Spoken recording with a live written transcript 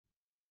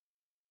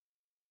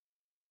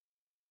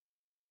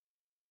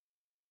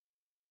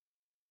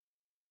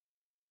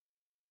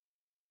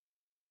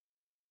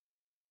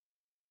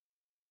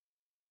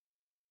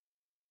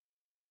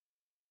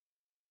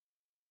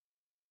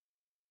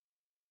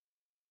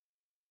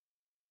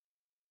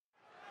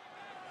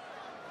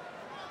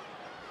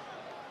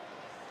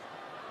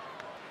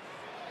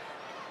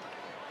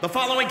The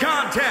following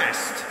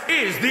contest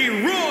is the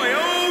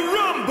Royal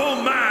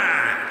Rumble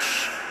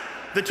match.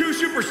 The two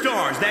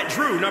superstars that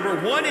drew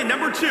number 1 and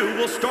number 2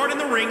 will start in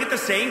the ring at the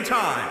same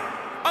time.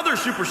 Other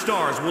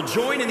superstars will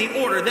join in the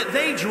order that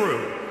they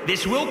drew.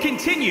 This will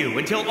continue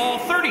until all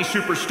 30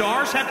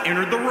 superstars have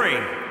entered the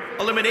ring.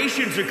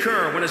 Eliminations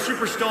occur when a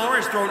superstar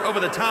is thrown over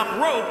the top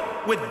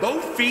rope with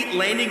both feet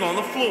landing on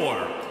the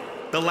floor.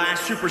 The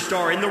last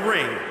superstar in the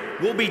ring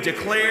will be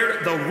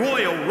declared the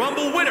Royal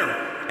Rumble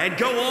winner and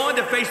go on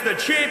to face the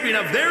champion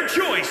of their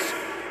choice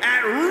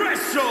at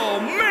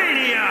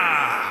WrestleMania!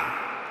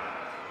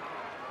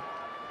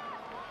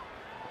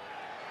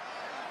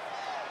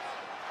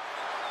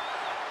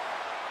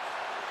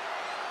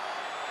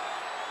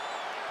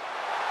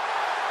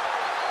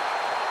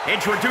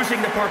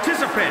 Introducing the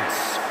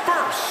participants.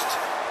 First,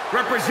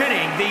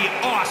 representing the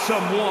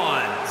Awesome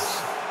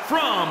Ones,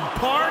 from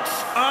parts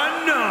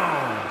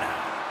unknown,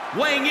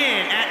 weighing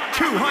in at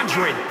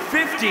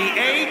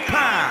 258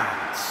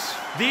 pounds,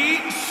 the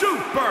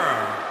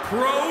Super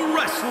Pro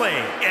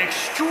Wrestling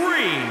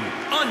Extreme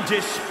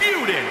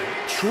Undisputed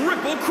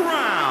Triple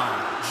Crown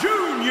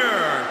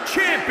Junior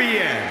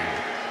Champion,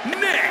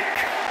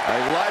 Nick. A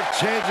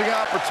life-changing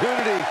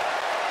opportunity,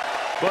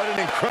 but an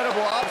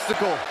incredible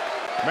obstacle.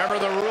 Remember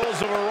the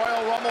rules of a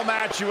Royal Rumble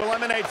match. You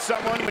eliminate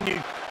someone when you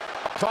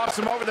toss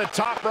them over the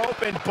top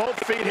rope and both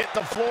feet hit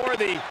the floor.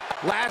 The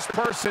last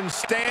person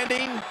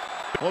standing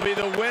will be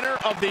the winner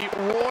of the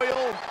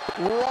Royal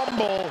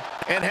Rumble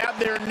and have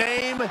their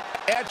name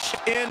etched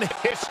in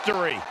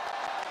history.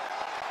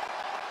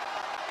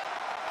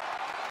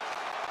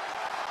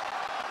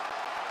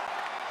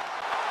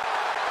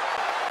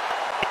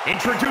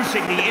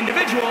 Introducing the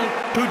individual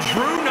who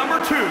drew number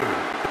 2,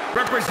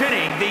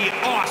 representing the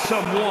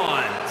Awesome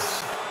Ones,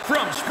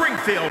 from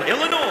Springfield,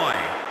 Illinois,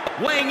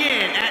 weighing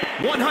in at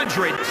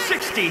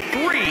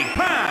 163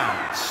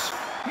 pounds,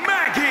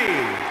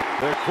 Maggie.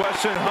 The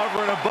question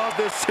hovering above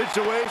this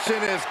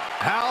situation is,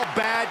 how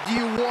bad do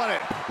you want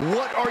it?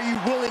 What are you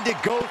willing to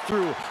go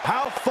through?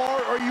 How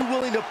far are you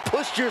willing to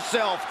push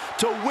yourself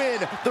to win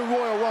the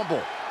Royal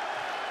Rumble?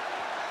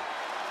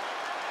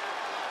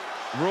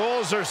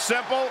 Rules are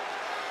simple.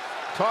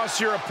 Toss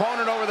your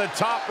opponent over the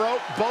top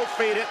rope, both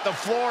feet hit the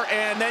floor,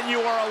 and then you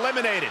are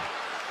eliminated.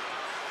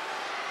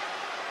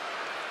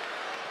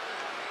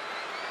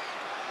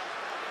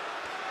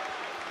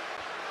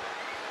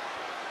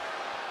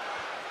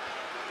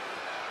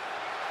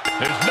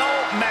 There's no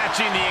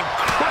matching the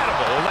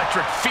incredible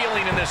electric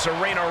feeling in this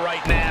arena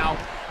right now.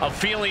 A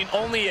feeling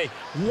only a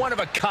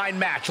one-of-a-kind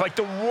match like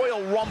the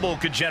Royal Rumble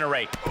could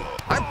generate.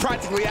 I'm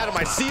practically out of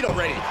my seat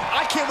already.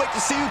 I can't wait to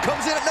see who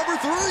comes in at number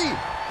 3.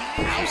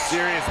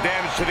 Serious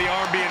damage to the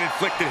arm being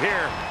inflicted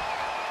here.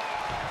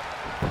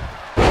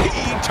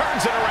 He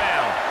turns it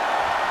around.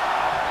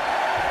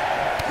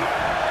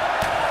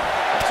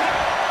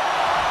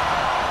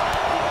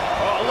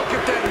 Oh, look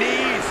at the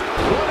knees.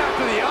 One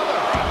after the other.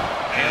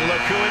 And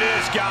look who it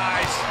is,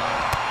 guys.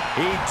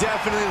 He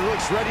definitely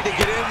looks ready to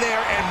get in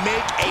there and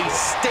make a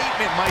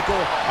statement, Michael.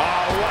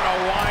 Oh, what a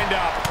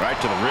wind-up. Right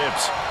to the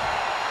ribs.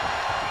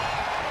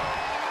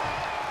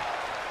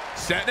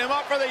 Setting him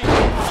up for the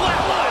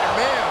flatliner.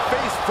 Man,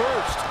 face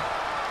first.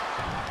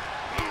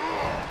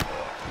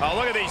 Oh,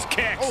 look at these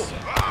kicks. Oh,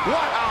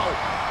 wow.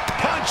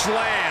 Punch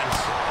lands.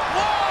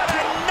 What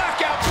a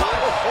knockout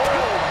punch.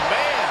 Oh,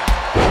 man.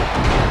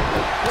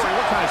 Corey,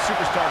 what kind of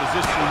superstar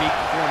does this unique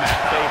format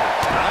favor?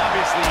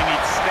 Obviously, you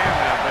need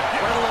stamina, but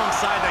right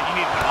alongside that,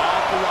 you need an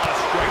awful lot of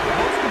strength.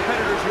 Most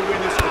competitors who win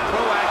this are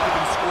proactive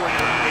in scoring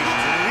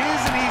eliminations, and it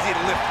isn't easy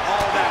to lift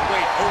all that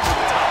weight over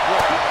the top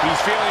rope.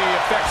 He's feeling the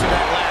effects of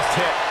that last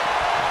hit.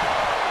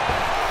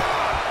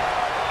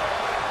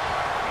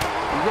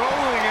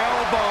 Rolling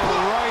elbow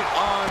right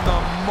on the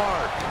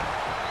mark.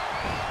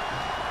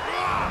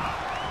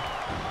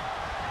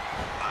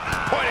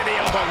 Point of the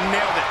elbow,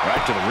 nailed it.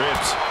 Right to the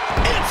ribs.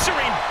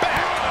 Answering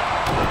back.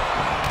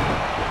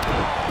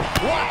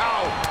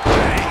 Wow.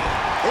 Bang.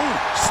 Ooh,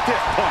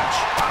 stiff punch.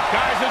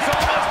 Guys, it's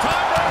almost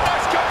time for our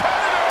next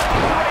competitor.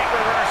 Great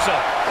reversal.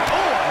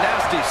 Oh, a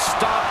nasty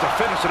stop to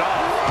finish it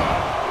off.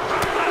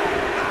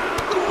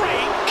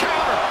 Great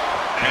counter.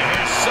 And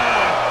here's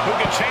someone who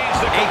can change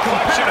the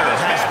complexion of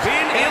this match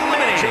been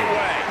eliminated.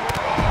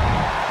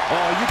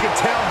 Oh, you can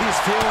tell he's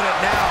feeling it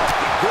now.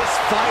 This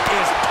fight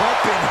is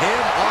pumping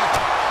him up.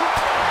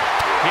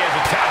 He has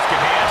a task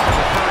at hand, but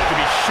prefers to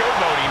be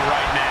showboating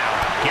right now.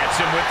 Gets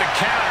him with the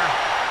counter.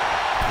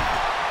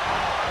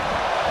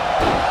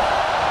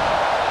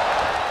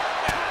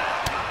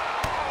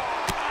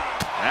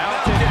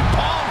 Mounted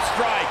palm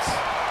strikes.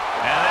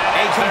 And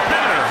then A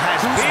competitor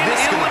has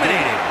been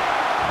eliminated.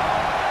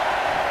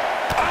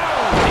 Oh,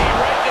 knee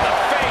right to the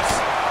face.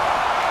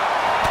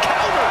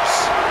 Counters.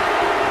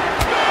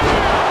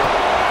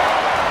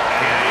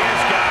 Here he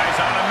is, guys,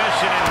 on a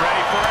mission and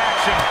ready for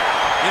action.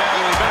 Yeah,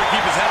 well, he better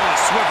keep his head on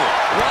a swivel.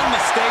 One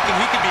mistake, and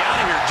he could be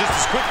out of here just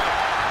as quickly.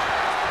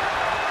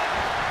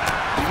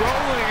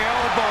 Rolling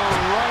elbow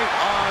right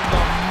on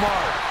the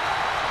mark.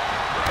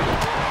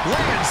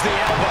 Lands the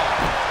elbow.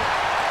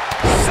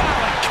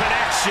 Solid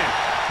connection.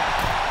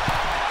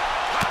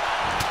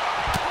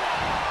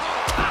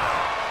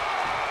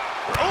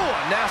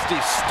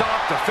 nasty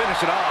stomp to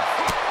finish it off.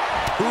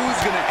 Who's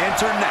going to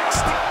enter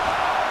next?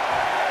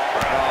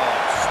 Oh,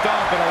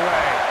 stomping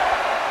away.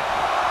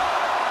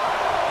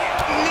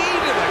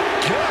 Knee to the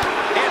gut.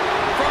 And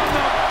from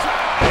the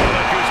top.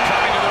 Look who's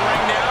coming to the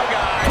ring now,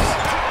 guys.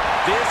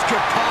 This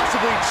could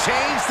possibly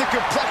change the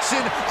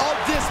complexion of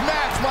this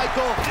match,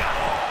 Michael.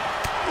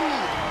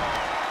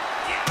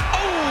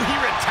 Oh, he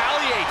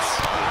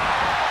retaliates.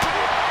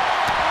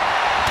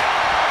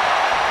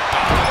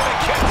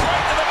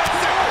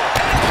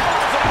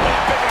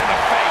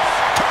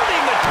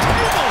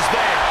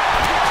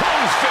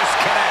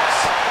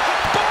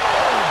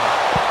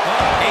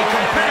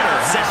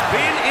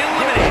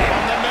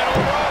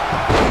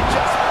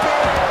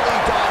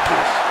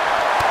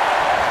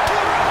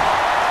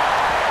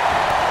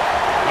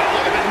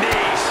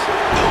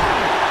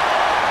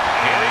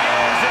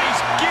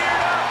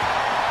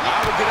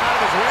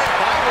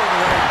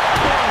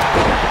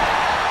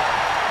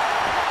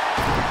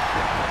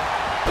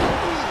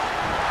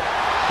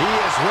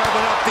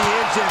 Revving up the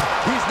engine.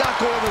 He's not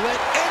going to let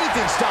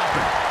anything stop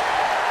him.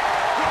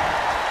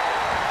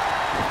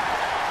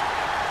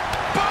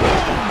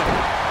 Boom!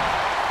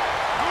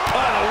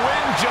 Oh, the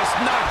wind just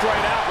knocked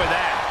right out with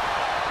that.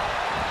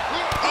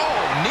 Oh,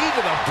 knee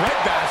to the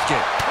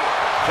breadbasket.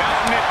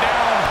 Counting it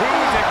down.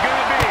 Who's it going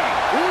to be?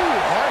 Ooh,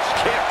 harsh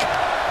kick.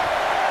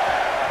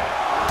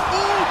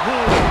 Ooh.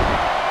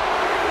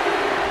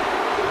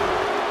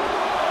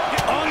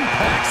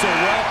 Unpacks a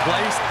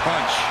well-placed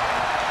punch.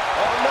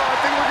 Oh, no, I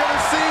think we're going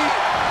to see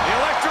the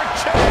electric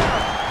chair.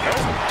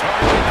 Nope,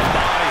 targeting the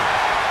body.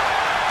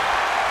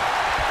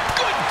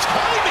 Good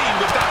timing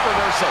with that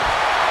reversal.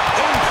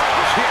 Oh,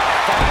 kick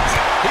fights.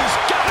 He's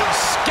got him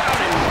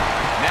scouted.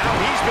 Now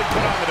he's been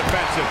put on the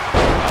defensive.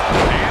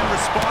 And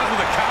responds with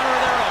a counter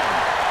of their own.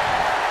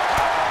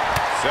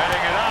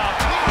 Setting it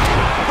up.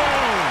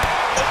 Boom.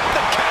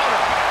 The counter.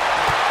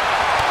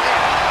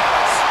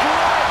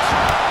 Stretch.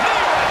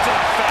 Knee right to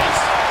the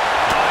face.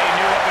 Oh, he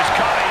knew what was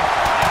coming.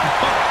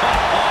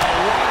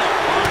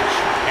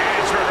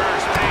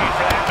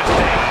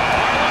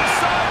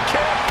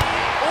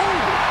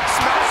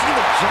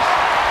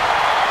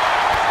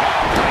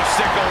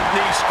 Sickle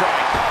knee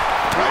strike.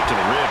 Right to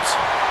the ribs.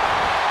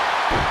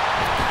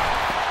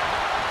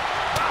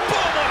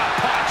 Boom, what a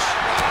punch.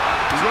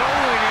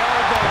 Rolling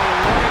elbow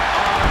right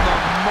on the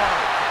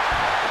mark.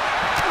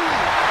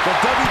 The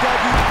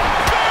WWE.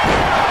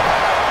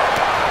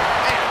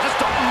 And just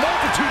a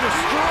multitude of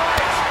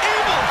strikes.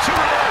 Able to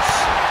reverse.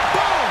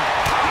 Boom.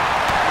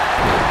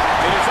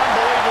 It is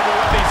unbelievable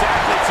what these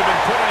athletes have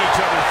been putting each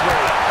other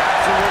through.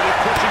 Absolutely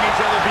pushing each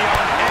other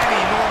beyond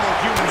any normal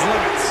human's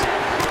limits.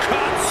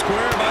 Caught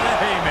square by the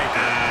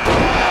haymaker.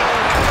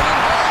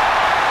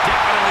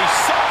 Definitely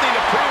something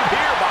to prove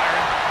here,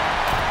 Byron.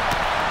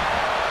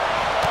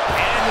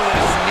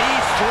 Endless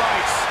knee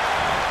strikes.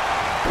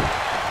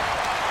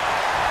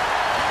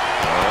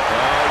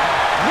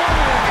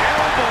 Rolling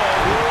elbow.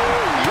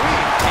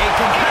 A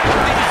competitor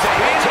has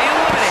been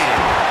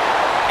eliminated.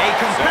 A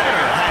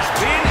competitor has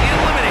been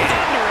eliminated.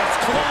 Thunderous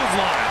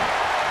clothesline.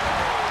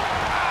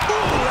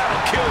 Ooh,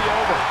 that'll kill you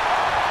over.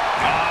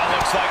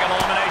 Looks like an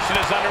elimination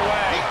is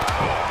underway.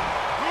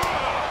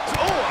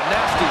 Oh, a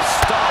nasty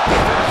stop to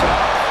finish it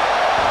off.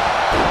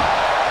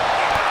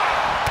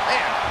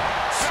 And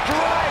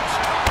strikes.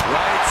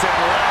 Rights and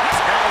lefts,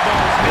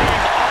 elbows,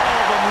 knees, all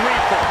of them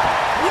lethal.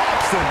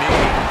 Watch the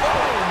knee.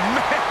 Oh,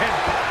 man.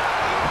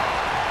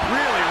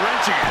 Really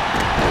wrenching it.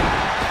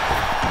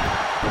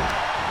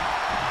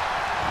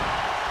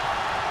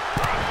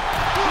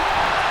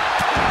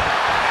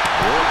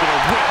 We're going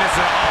to witness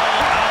an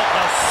all-out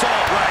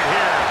assault right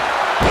here.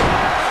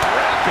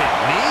 Rapid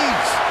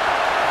knees.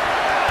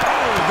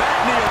 Oh, that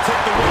knee will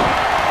take the win.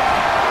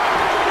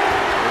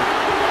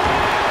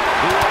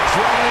 The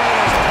adrenaline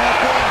is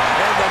pumping,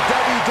 and the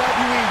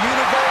WWE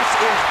Universe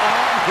is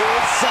on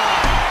his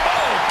side.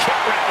 Oh, kick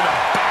right to the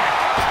back.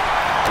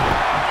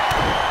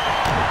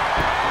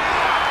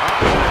 Up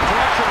in the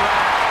direction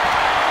rack.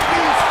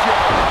 Feast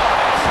your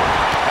eyes.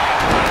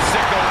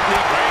 Sickle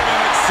knee.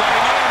 Raven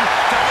setting in.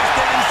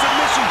 Devastating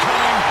submission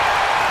coming.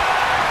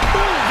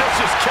 Ooh,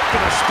 vicious kick to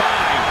the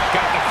spine.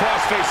 Got the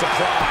crossface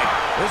applied.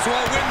 This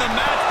will win the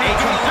match. A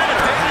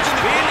competitor has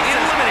been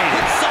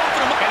eliminated.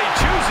 And he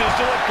chooses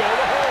to let go of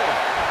the hold.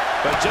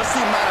 But just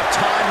the amount of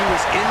time he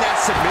was in that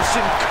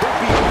submission could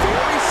be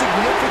very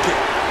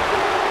significant.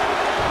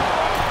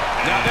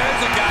 Now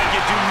there's a guy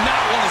you do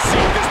not want to see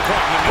at this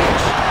point in the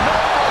match.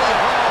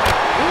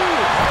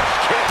 Ooh, harsh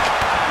kick.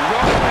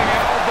 Rolling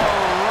elbow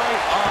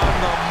right on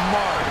the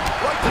mark.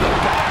 Right to the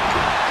back.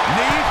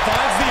 Knee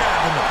finds the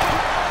abdomen.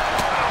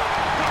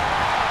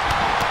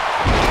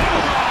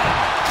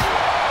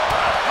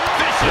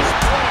 Vicious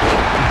point to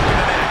the back of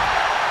the neck.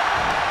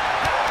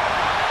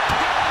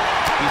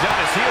 He's on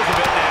his heels a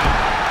bit now.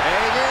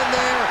 Hang in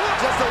there.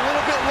 Just a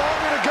little bit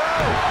longer to go.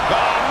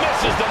 Oh,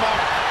 misses the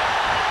mark.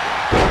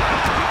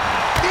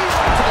 Knee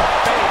right to the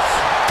face.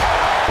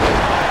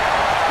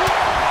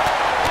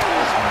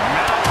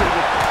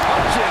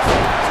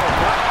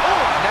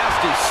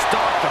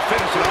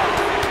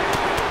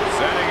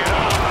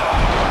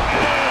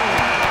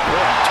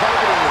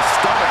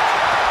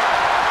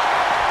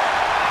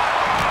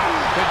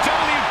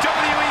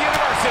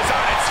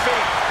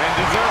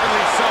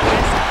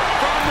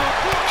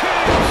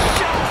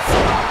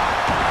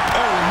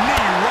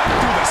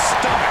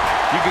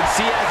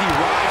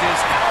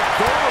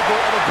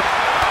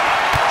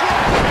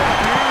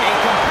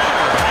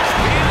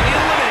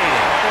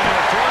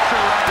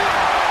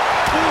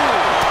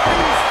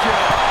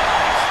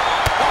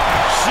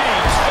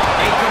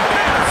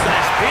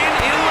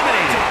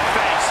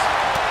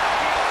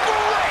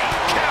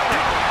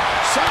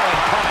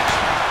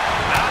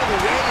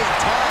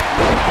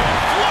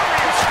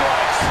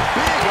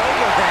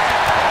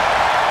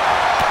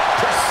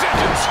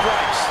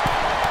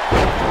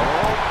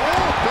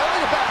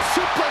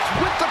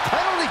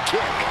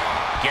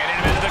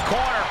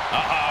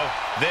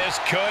 This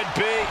could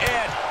be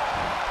it.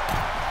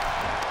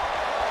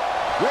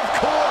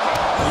 Ripcord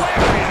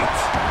Lariat.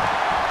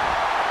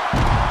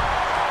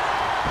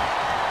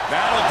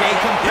 That'll do A it.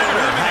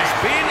 competitor has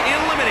been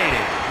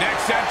eliminated.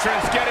 Next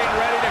entrance getting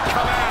ready to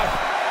come out.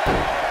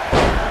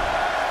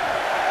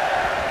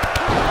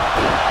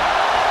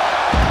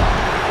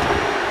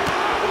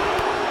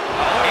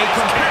 A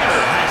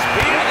competitor has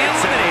been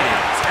eliminated.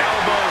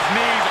 Elbows,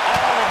 knees,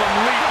 all of them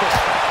lethal.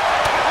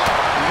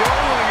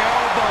 Rolling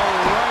elbow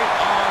right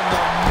on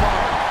the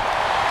mark.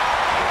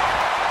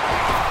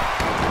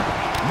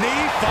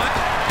 Knee front.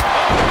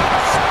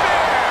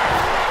 Spear.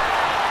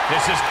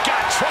 This has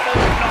got trouble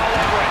written all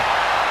over it.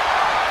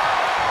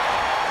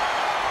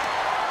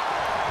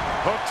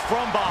 Hooked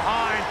from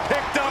behind,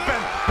 picked up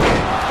and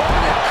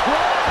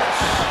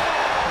crush.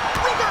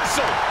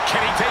 Reversal.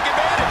 Can he take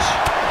advantage?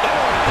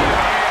 Oh,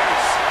 yes.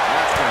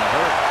 That's gonna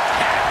hurt.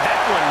 Had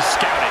that one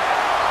scouted.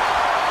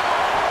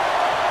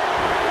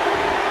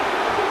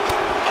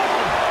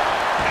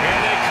 Here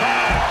they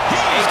come.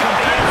 A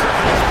competitor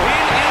has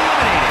been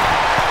eliminated.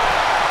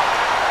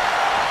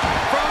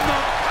 From the...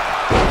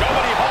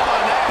 Nobody hold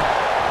on that.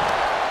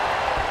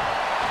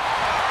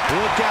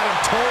 Look at him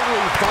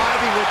totally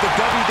vibing with the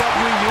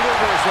WWE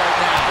Universe right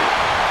now.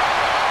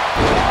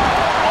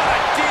 What a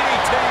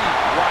DDT.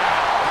 Wow.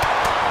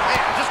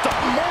 Man, just a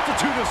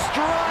multitude of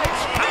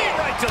strikes. Knee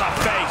right to the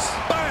face.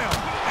 Bam!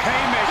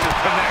 Haymaker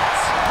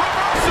connects.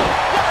 Reversal.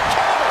 What a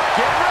counter.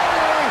 Get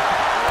ready.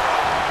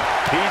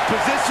 He's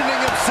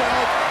positioning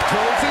himself,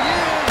 closing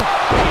in.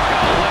 He's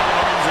got 11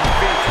 arms and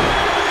feet.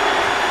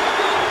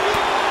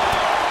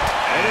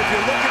 And if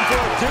you're looking for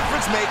a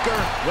difference maker,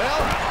 well,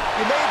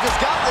 you may have just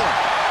got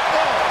one.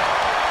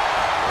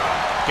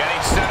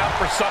 Getting set up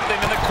for something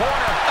in the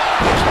corner.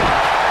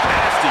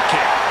 Nasty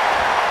kick.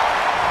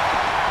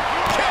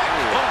 Kick.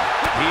 Oh,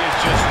 he is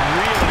just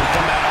reeling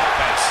from that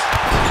offense.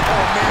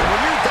 Oh, man, when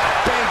you're that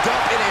banged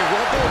up in a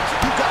Rumble,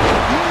 you've got a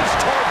huge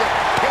target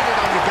painted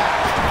on your back.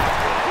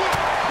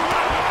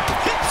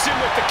 Hits him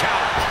with the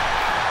counter.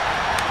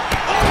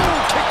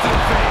 Oh, kick to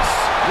the face.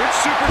 Which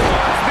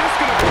superstar is this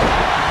gonna be?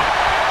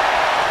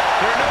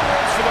 There are no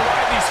words for the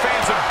ride these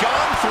fans have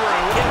gone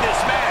through in this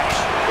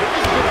match. It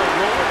has been a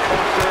roller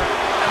coaster,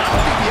 and I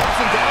don't think the ups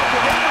and downs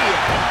are over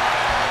yet.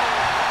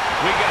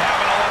 We could have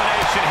an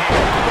elimination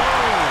here.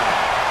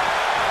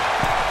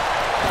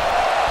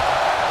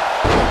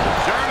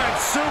 German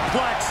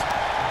suplex,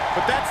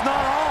 but that's not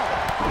all.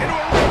 Into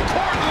a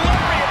ripcord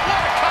lariat.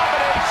 What a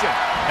combination.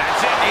 That's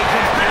it. A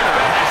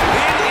competitor has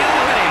been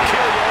eliminated.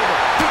 Kill you over.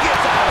 He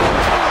gets out.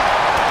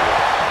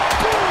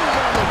 Boom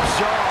on the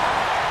jaw.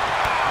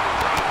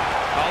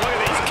 Oh, look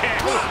at these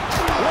kicks.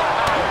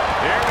 Wow.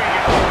 Here we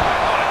go.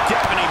 Oh, a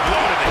deafening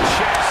blow to the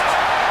chest.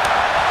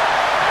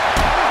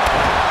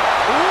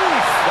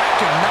 Oof, that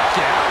can knock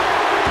you out.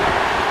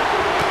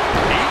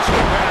 Each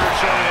competitor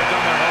showing they've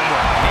done their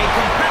homework. A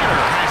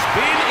competitor has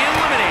been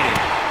eliminated.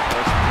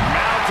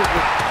 Mounted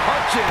with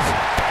punches.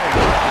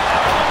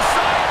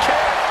 Onside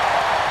kick.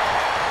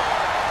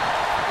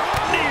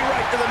 Knee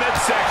right to the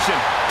midsection.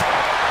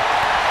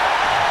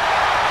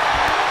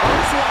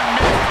 First one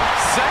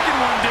missed, second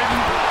one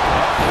didn't.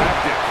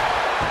 Effective.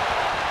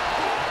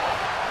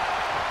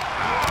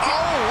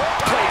 Oh,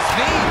 place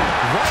knee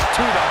right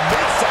to the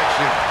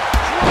midsection.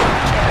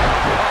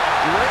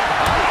 Great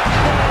height.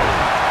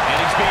 And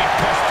he's being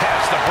pushed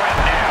past the brink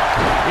now.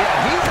 Yeah,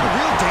 he's in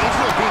real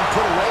danger of being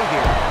put away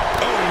here.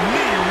 Oh,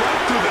 knee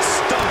right through the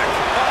stomach.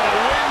 Oh,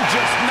 the wind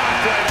just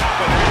knocked right off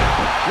of him.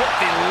 What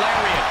the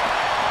lariat.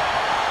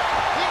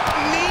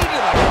 Knee to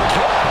the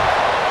gut.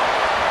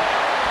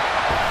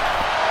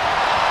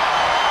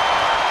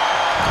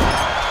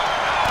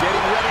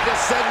 Getting ready to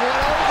send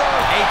one over.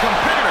 A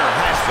competitor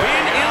has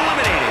been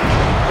eliminated.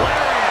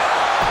 Lariat.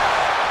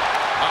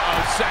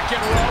 Uh-oh,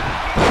 second rope.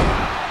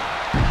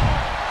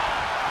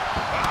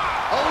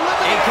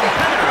 A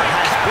competitor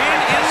has been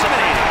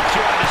eliminated. IQ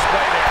on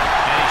display there.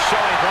 And he's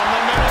showing from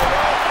the middle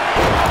rope.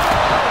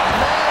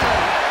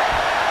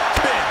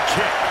 Big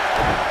kick.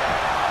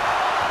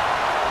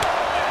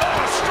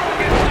 Oh,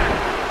 strong impact.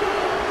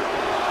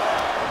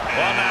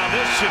 Well, now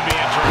this should be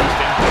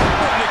interesting.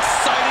 What an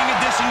exciting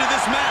addition to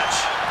this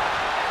match.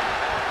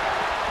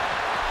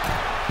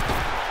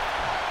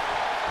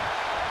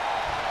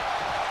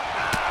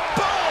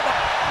 Boom!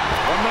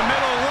 From the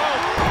middle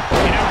rope.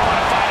 You never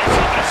want to find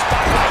yourself in a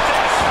spot like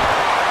this.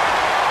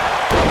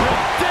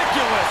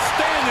 Ridiculous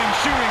standing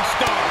shooting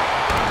star.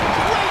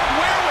 Great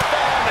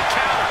wherewithal on the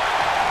counter.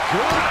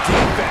 Good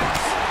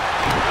defense.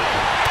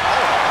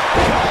 Oh,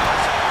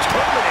 gosh.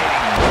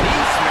 Terminating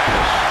knee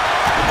smash.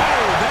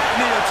 Oh, that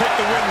knee will take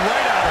the wind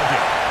right out of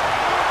you.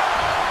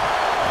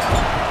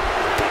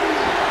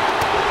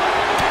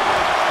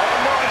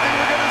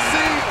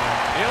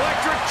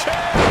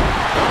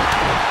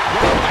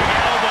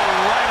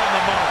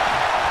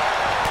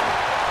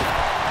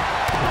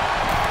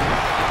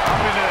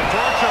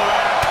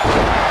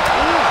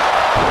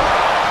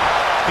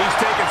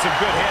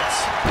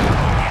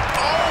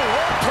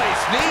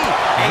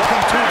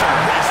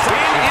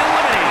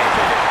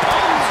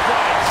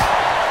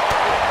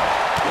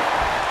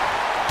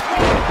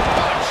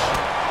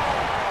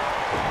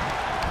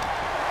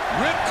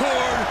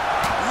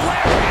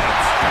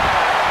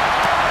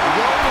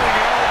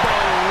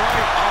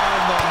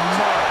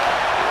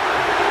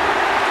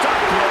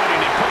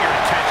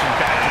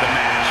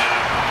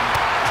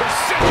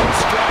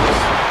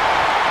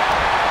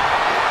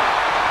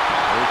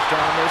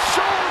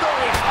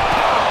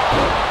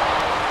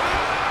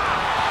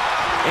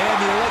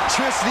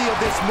 intensity of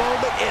this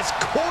moment is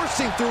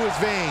coursing through his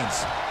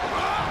veins.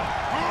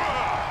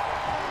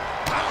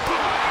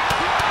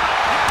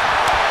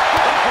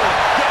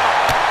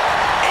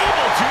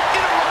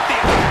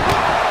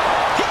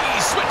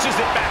 Switches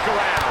it back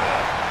around.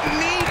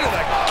 Knee to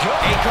the gut.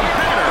 A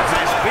competitor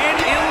has been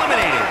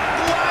eliminated.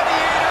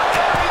 Gladiator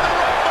carrying the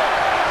Rumble.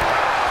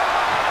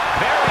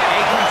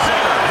 A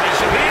competitor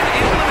has been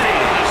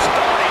eliminated.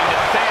 Starting to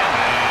thin.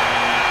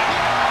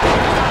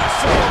 There's not a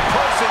single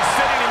person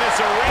sitting in this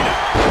arena.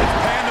 It's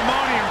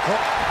pandemonium.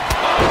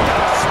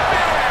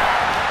 Spear.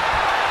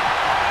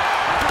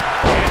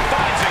 And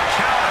finds a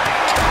counter.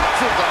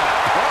 To the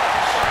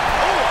punch.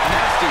 Oh, a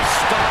nasty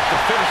stop to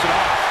finish it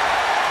off.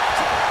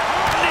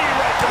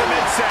 To the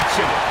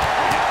midsection.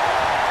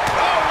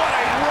 Oh, what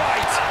a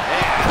right.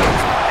 And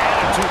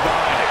attitude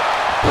behind it.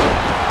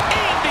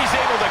 And he's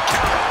able to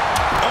counter.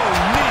 Oh,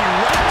 knee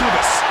right through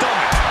the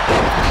stomach.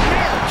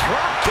 Man,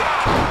 drop kick.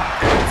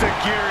 It's a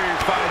gear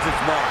finds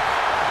its mark.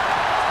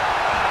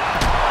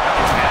 That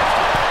was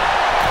nasty.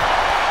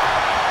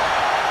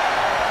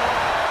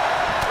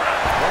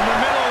 From the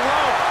middle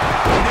rope.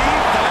 Knee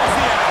finds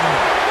the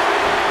avenue.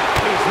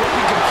 He's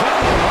looking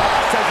completely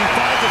lost as he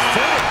finds his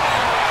footing.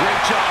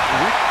 Great job.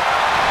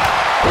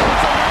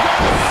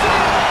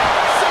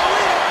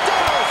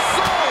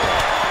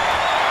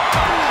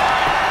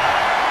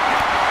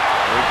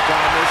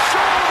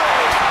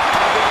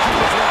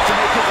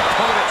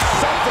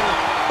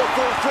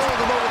 Throwing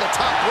him over the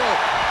top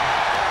rope.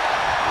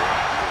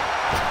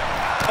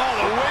 Oh,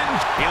 the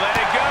wind. He let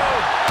it go.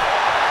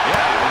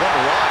 Yeah, I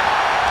wonder why.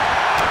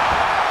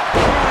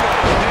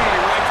 Knee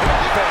right to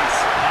the face.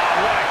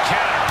 Oh, what a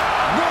counter.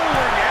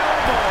 Rolling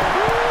elbow.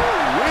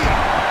 Woo-wee.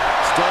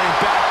 Starting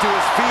back to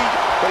his feet,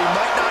 but he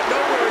might not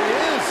know where he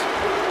is.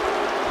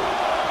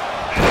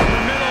 From the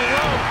middle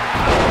rope.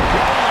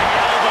 Rolling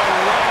elbow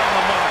right on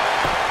the mark.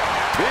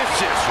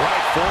 Vicious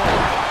right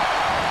forward.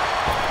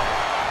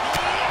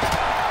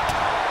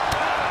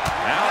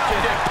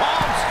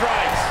 Palm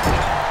strikes.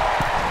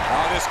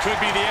 Oh, this could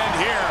be the end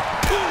here.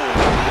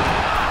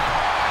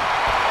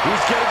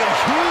 He's getting a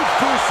huge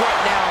boost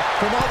right now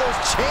from all those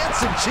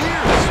chants and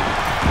cheers.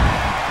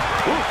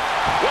 Ooh,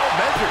 well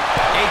measured.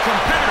 A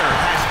competitor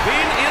has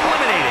been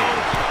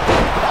eliminated.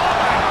 Oh,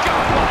 my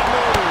God, what a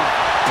move.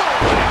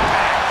 Boom,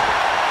 impact.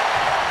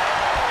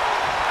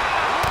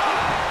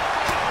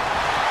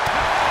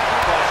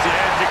 Plus the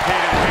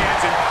educated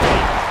hands and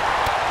feet.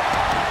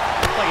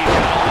 Looks like he's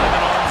got 11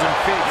 arms and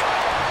feet.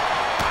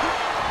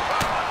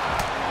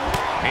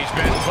 He's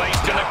been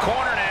placed in the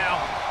corner now.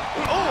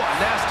 Oh, a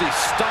nasty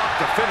stop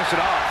to finish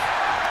it off.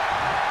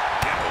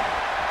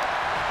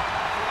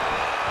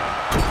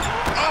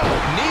 Oh,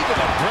 knee to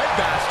the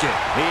breadbasket.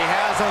 He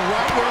has him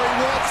right where he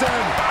wants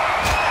him.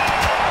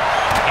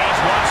 He's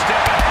one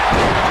step ahead.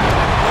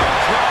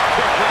 Drop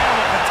kick right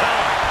at the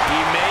top. He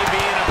may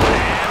be in a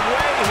bad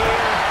way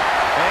here.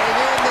 Hang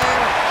in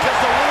there.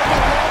 Just a little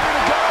bit longer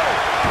to go.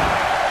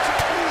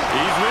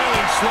 He's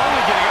reeling,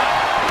 slowly getting up.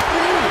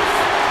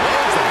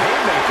 Lands a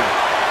haymaker.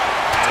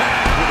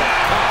 Tagged with a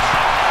punch.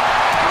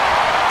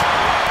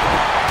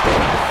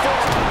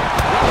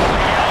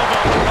 Rolling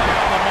elbow right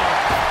on the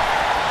mark.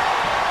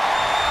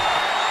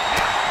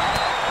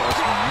 Was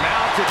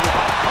mounted with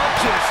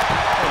punches.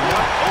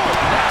 Oh,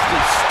 nasty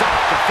stop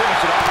to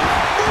finish it off.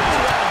 Moves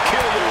around,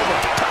 kill over.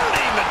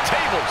 Turning the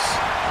tables.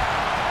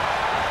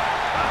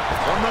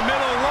 From the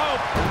middle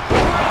rope.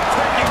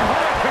 Taking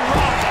Hurricane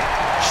Rana.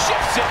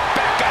 Shifts it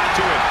back onto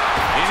him.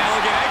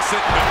 Inelegant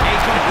exit. A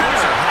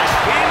competitor has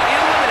been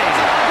eliminated.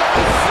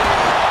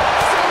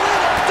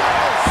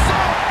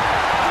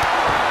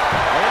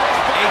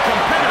 A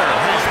competitor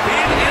has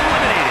been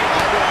eliminated.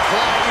 I will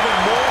apply even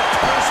more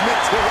punishment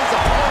to his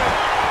opponent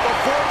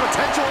before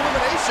potential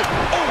elimination.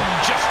 Oh,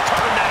 just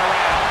turned that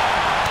around.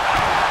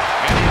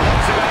 And he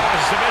lets him out of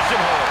a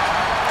submission hold.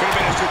 Could have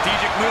been a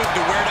strategic move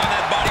to wear down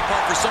that body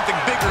part for something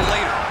bigger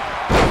later.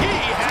 He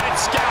had it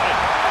scouted.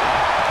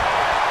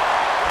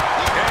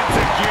 And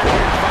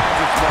Zagiri finds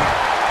its mark.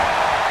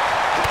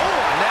 Oh,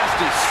 a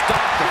nasty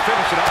stop to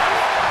finish it off.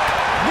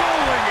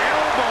 Rolling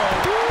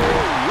elbow.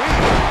 Woo-wee.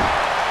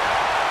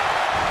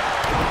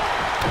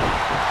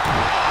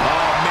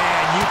 Oh,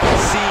 man, you can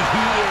see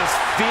he is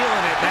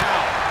feeling it now.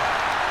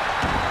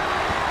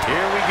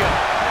 Here we go.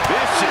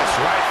 Vicious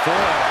right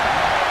forward.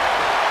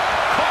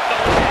 Caught the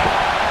leg.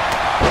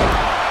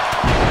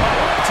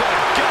 Oh, to the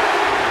gut.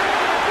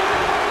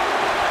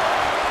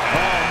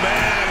 Oh,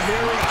 man,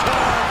 here he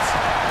comes.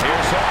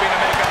 Here's hoping to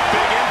make a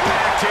big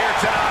impact here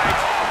tonight.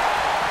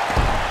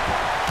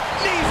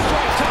 Knee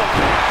straight to the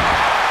back.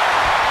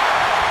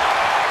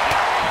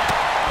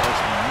 Was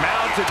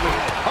mounted with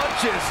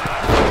punches. Oh,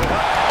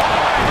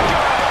 my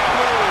God, what a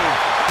move.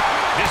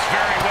 This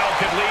very well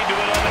could lead to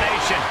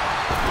elimination.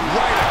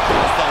 Right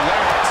across the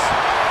larynx.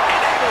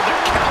 And able to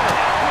counter.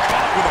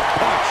 Caught with a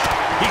punch.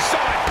 He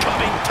saw it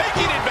coming,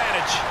 taking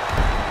advantage.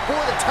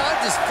 Boy, the time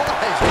just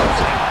flies,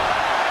 doesn't it?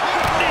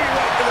 Knee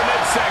right to the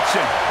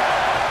midsection.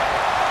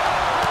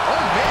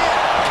 Oh, man,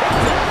 kick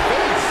to the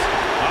face.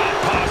 A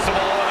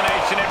possible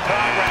elimination in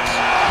progress.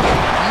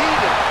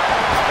 Needed.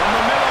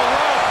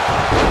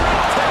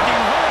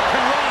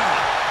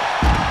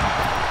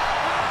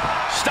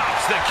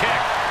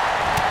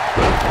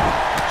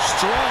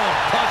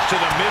 to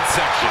the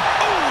midsection.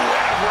 Oh,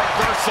 and a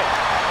reversal.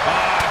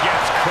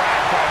 Gets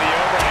cracked by the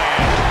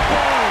overhand.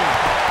 Boom.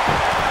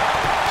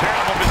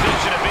 Terrible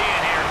position to be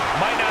in here.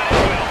 Might not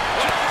end well.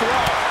 What a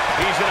throw.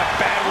 He's in a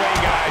bad way,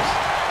 guys.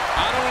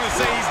 I don't want to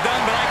say he's done,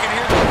 but I can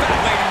hear the fat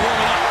lady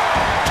warming up.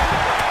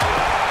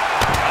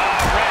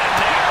 Right in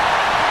there.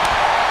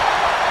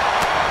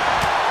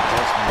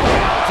 Just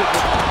mounted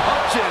with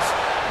punches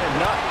and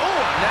not, oh,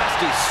 a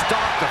nasty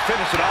stop to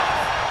finish it off.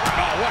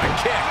 Oh, what a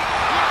kick.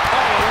 Oh,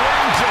 the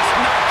ring just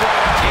knocked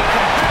right out. A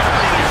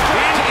competitor has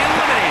been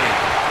eliminated.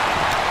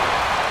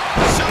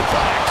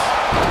 Suplex.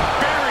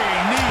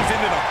 Burying knees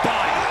into the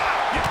body.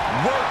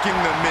 Working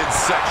the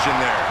midsection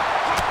there.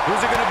 Who's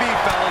it going to be,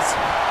 fellas?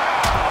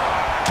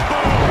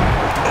 Boom.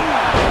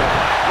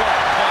 What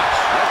a punch.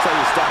 That's how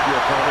you stop your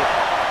opponent.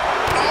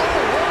 Oh,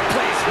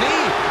 well-placed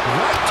knee.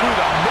 Right to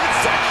the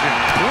midsection.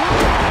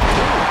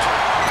 Boot.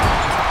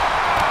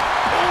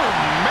 Oh,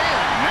 man,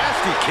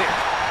 nasty kick.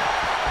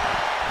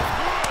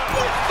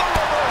 With the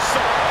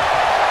reversal.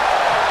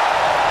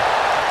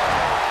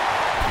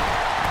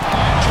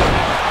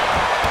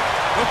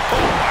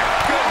 Oh, my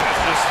goodness.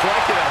 Just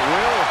strike it at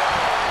will.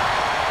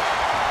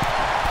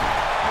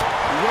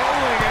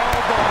 Rolling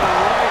elbow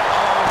right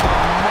on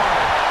the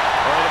mark.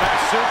 Oh, the back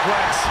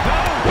suplex. No.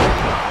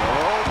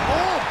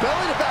 Oh,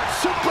 belly to back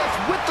suplex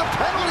with the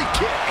penalty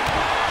kick.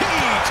 He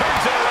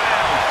turns it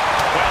around.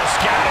 Well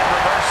scouted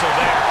reversal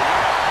there.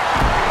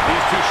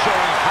 These two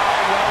showing how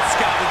well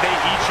scouted they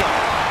each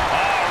are.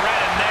 Oh,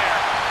 right in there.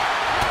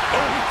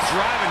 Oh,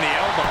 driving the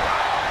elbow.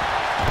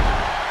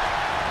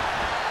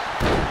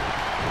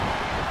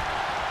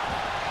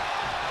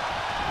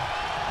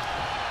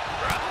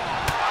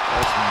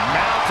 Just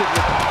mounted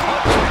with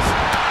punches.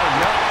 And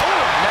now,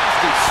 oh, a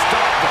nasty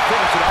stop to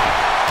finish it off.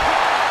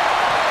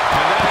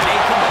 And that a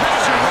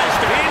competitor has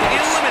been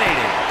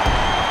eliminated.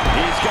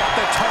 He's got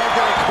the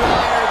target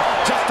acquired.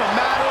 Just a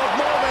matter of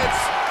moments.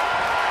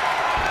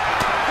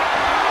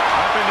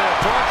 Up into the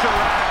torture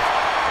rack.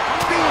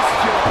 Feast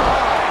your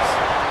eyes.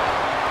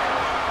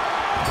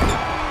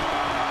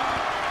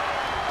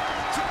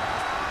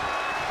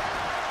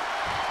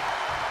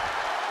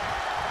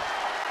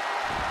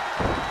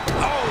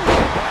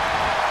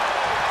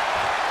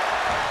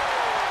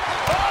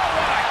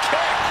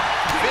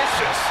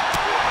 Vicious.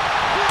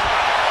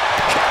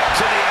 Kick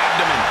to the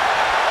abdomen.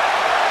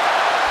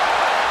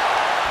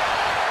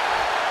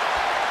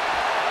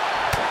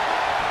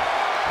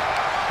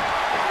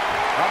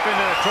 Up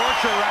into the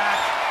torture rack.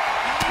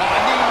 A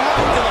knee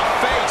right to the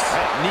face.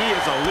 That knee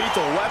is a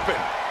lethal weapon.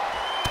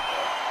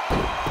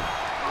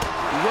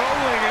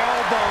 Rolling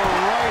elbow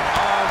right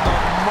on the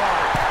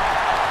mark.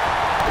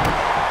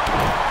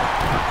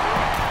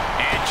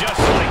 And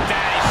just like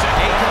that, he said,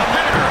 A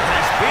competitor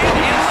has been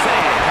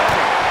eliminated.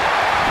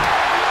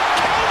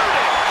 countered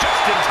it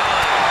just in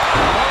time.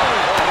 Oh,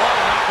 what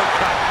an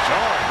uppercut.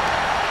 Jarring.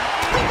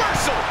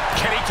 Reversal.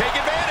 Can he take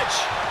advantage?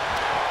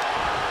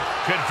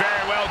 Could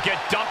very well get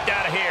dumped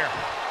out of here.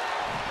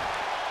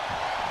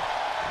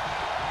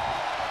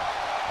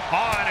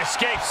 Oh, and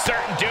escaped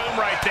certain doom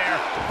right there.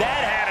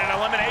 That had an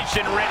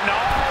elimination written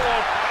all over.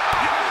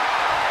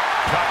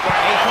 Cut A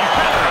right off.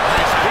 competitor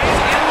has been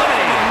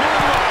eliminated.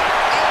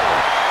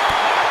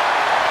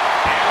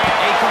 And we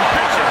have A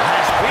competitor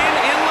has been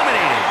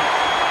eliminated.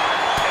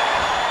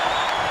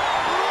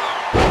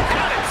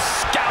 got it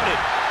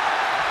scouted.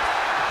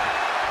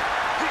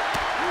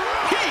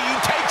 He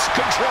takes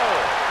control.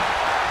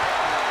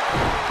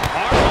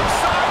 Arm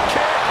side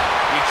kick.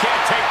 You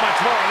can't take much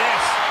more of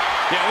this.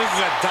 Yeah, this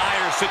is a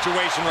dire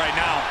situation right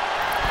now.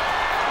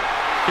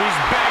 He's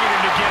begging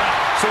him to get up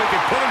so he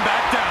can put him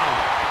back down.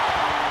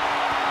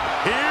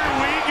 Here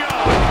we go.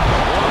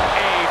 What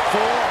a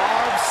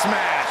forearm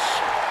smash.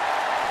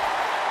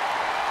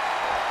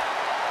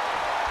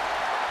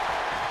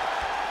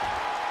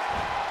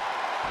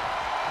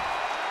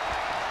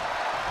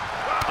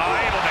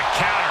 Able to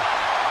counter.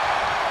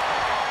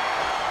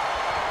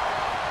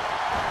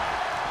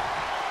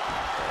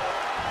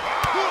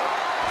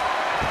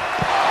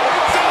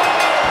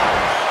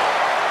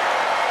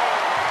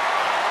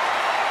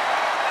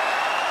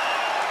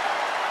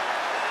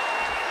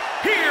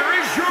 Here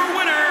is your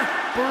winner,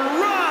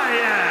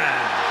 Bryan.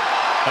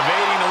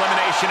 Evading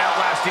elimination,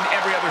 outlasting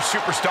every other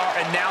superstar,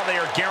 and now they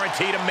are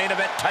guaranteed a main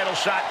event title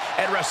shot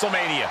at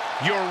WrestleMania.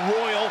 Your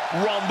Royal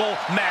Rumble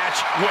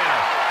match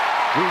winner.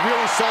 We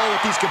really saw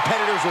what these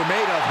competitors were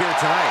made of here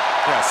tonight.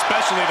 Yeah,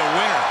 especially the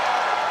winner.